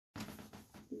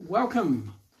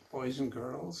Welcome, boys and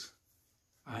girls.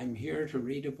 I'm here to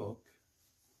read a book,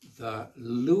 The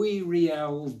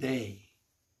Riel Day,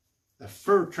 the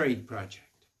Fur Trade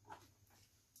Project.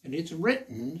 And it's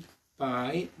written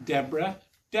by Deborah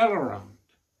Delarond.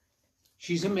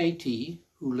 She's a Métis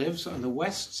who lives on the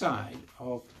west side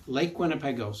of Lake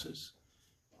Winnipegosis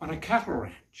on a cattle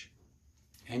ranch.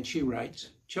 And she writes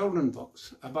children's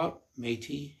books about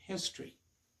Métis history.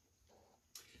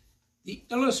 The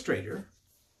illustrator,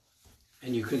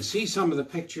 and you can see some of the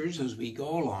pictures as we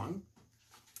go along,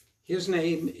 his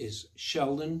name is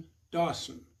Sheldon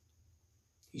Dawson.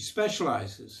 He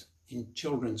specializes in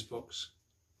children's books.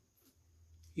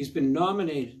 He's been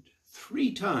nominated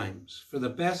 3 times for the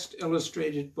Best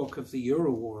Illustrated Book of the Year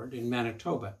Award in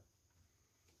Manitoba,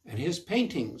 and his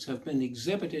paintings have been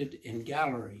exhibited in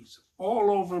galleries all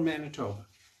over Manitoba.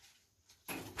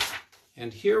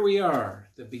 And here we are,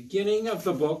 the beginning of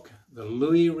the book, The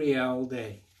Riel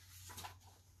Day.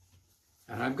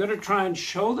 And I'm going to try and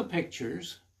show the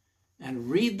pictures and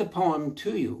read the poem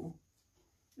to you.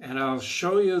 And I'll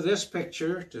show you this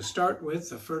picture to start with,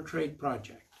 the Fur Trade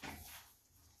Project.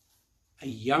 A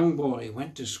young boy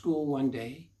went to school one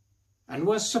day and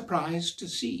was surprised to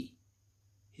see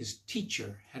his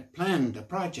teacher had planned a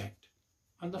project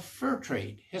on the fur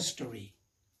trade history.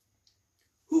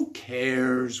 Who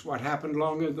cares what happened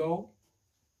long ago?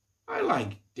 I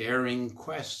like daring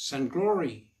quests and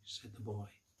glory, said the boy.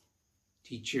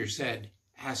 Teacher said,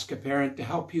 ask a parent to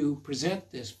help you present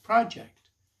this project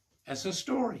as a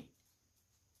story.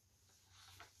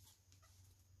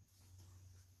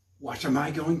 What am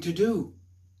I going to do?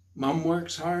 Mom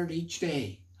works hard each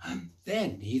day.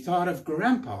 Then he thought of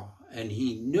Grandpa and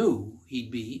he knew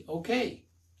he'd be okay.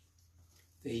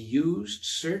 They used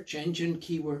search engine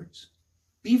keywords,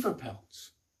 beaver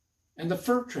pelts, and the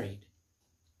fur trade.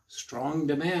 Strong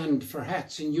demand for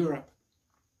hats in Europe.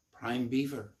 Prime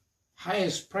beaver.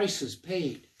 Highest prices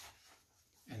paid.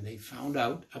 And they found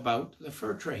out about the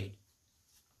fur trade.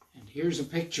 And here's a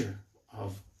picture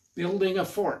of building a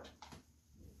fort.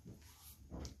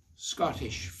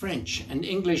 Scottish, French, and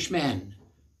English men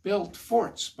built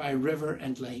forts by river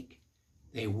and lake.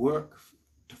 They work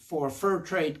for fur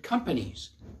trade companies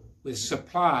with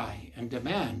supply and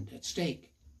demand at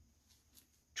stake.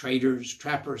 Traders,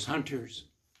 trappers, hunters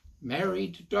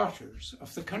married daughters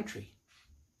of the country.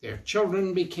 Their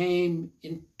children became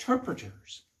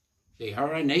interpreters. They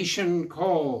are a nation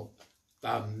called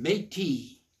the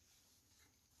Métis.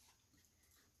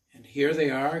 And here they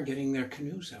are getting their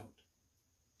canoes out.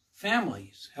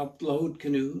 Families helped load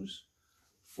canoes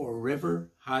for river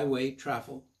highway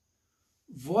travel.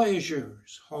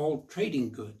 Voyageurs hauled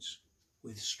trading goods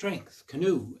with strength,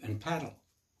 canoe and paddle.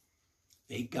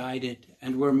 They guided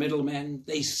and were middlemen.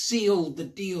 They sealed the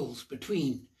deals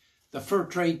between the fur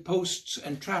trade posts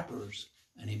and trappers,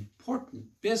 an important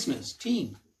business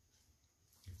team.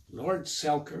 Lord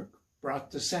Selkirk brought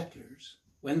the settlers.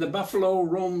 When the buffalo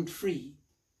roamed free,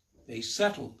 they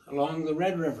settled along the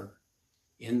Red River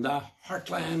in the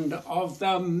heartland of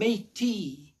the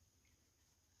Métis.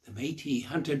 The Métis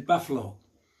hunted buffalo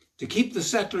to keep the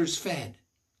settlers fed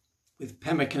with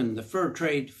pemmican, the fur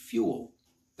trade fuel.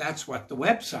 That's what the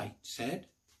website said.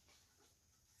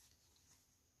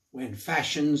 When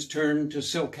fashions turned to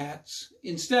silk hats,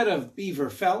 instead of beaver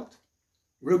felt,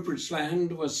 Rupert's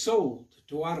Land was sold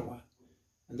to Ottawa,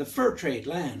 and the fur trade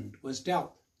land was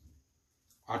dealt.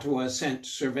 Ottawa sent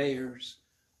surveyors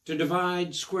to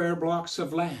divide square blocks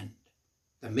of land.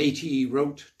 The Métis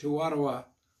wrote to Ottawa,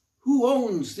 who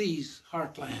owns these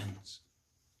heartlands?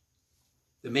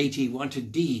 The Métis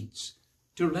wanted deeds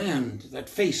to land that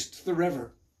faced the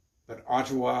river, but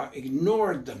Ottawa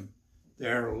ignored them.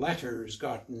 Their letters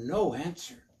got no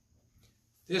answer.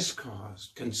 This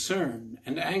caused concern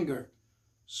and anger,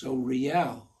 so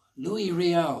Louis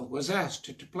Riel was asked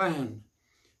to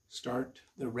start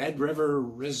the Red River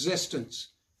resistance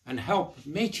and help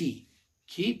Métis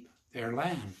keep their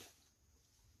land.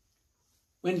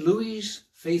 When Louis's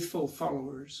faithful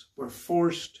followers were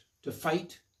forced to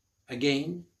fight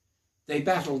again, they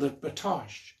battled at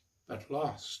Batoche, but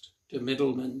lost to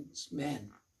middlemen's men.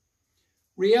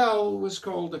 Riel was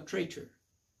called a traitor,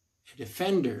 a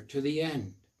defender to the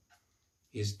end.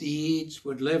 His deeds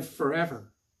would live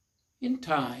forever. In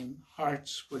time,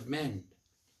 hearts would mend.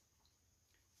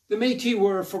 The Métis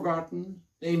were forgotten.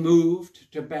 They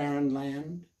moved to barren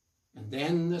land, and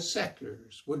then the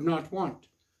settlers would not want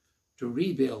to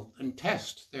rebuild and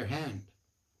test their hand.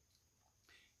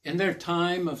 In their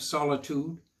time of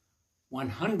solitude,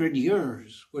 100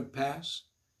 years would pass.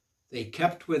 They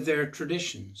kept with their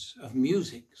traditions of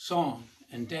music, song,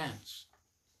 and dance.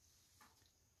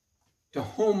 To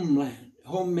homeland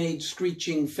homemade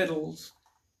screeching fiddles,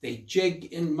 they jig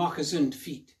in moccasined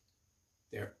feet.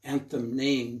 Their anthem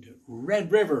named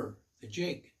Red River, the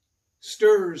jig,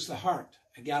 stirs the heart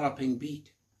a galloping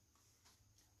beat.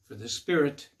 For the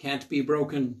spirit can't be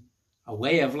broken, a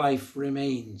way of life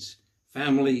remains.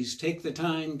 Families take the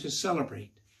time to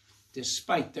celebrate,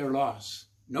 despite their loss,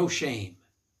 no shame.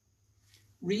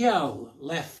 Riel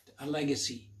left a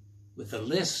legacy with a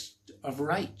list of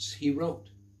rights he wrote,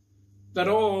 that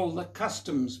all the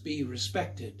customs be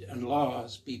respected and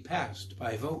laws be passed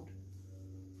by vote.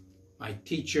 My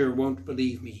teacher won't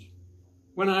believe me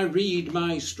when I read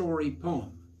my story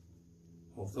poem.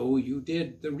 Although you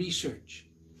did the research,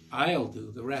 I'll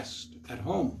do the rest at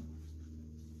home.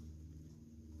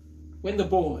 When the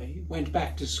boy went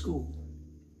back to school,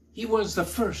 he was the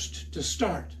first to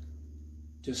start,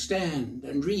 to stand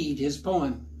and read his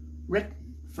poem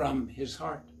written from his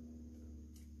heart.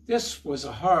 This was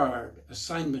a hard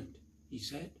assignment, he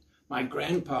said. My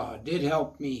grandpa did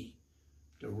help me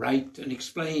to write and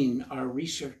explain our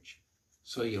research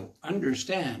so you'll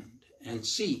understand and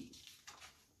see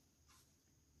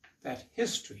that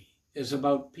history is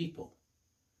about people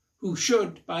who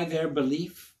should, by their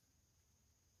belief,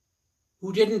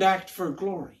 who didn't act for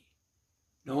glory,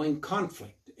 knowing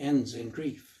conflict ends in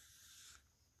grief.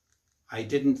 I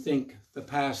didn't think the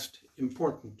past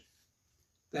important,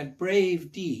 that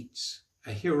brave deeds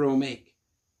a hero make.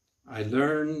 I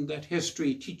learned that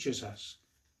history teaches us,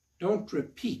 don't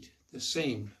repeat the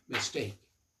same mistake.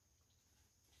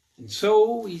 And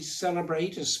so we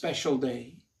celebrate a special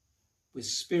day with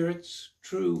spirits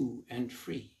true and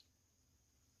free.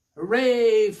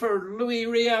 Hooray for Louis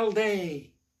Riel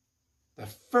Day, the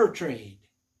fur trade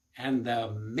and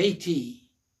the Métis.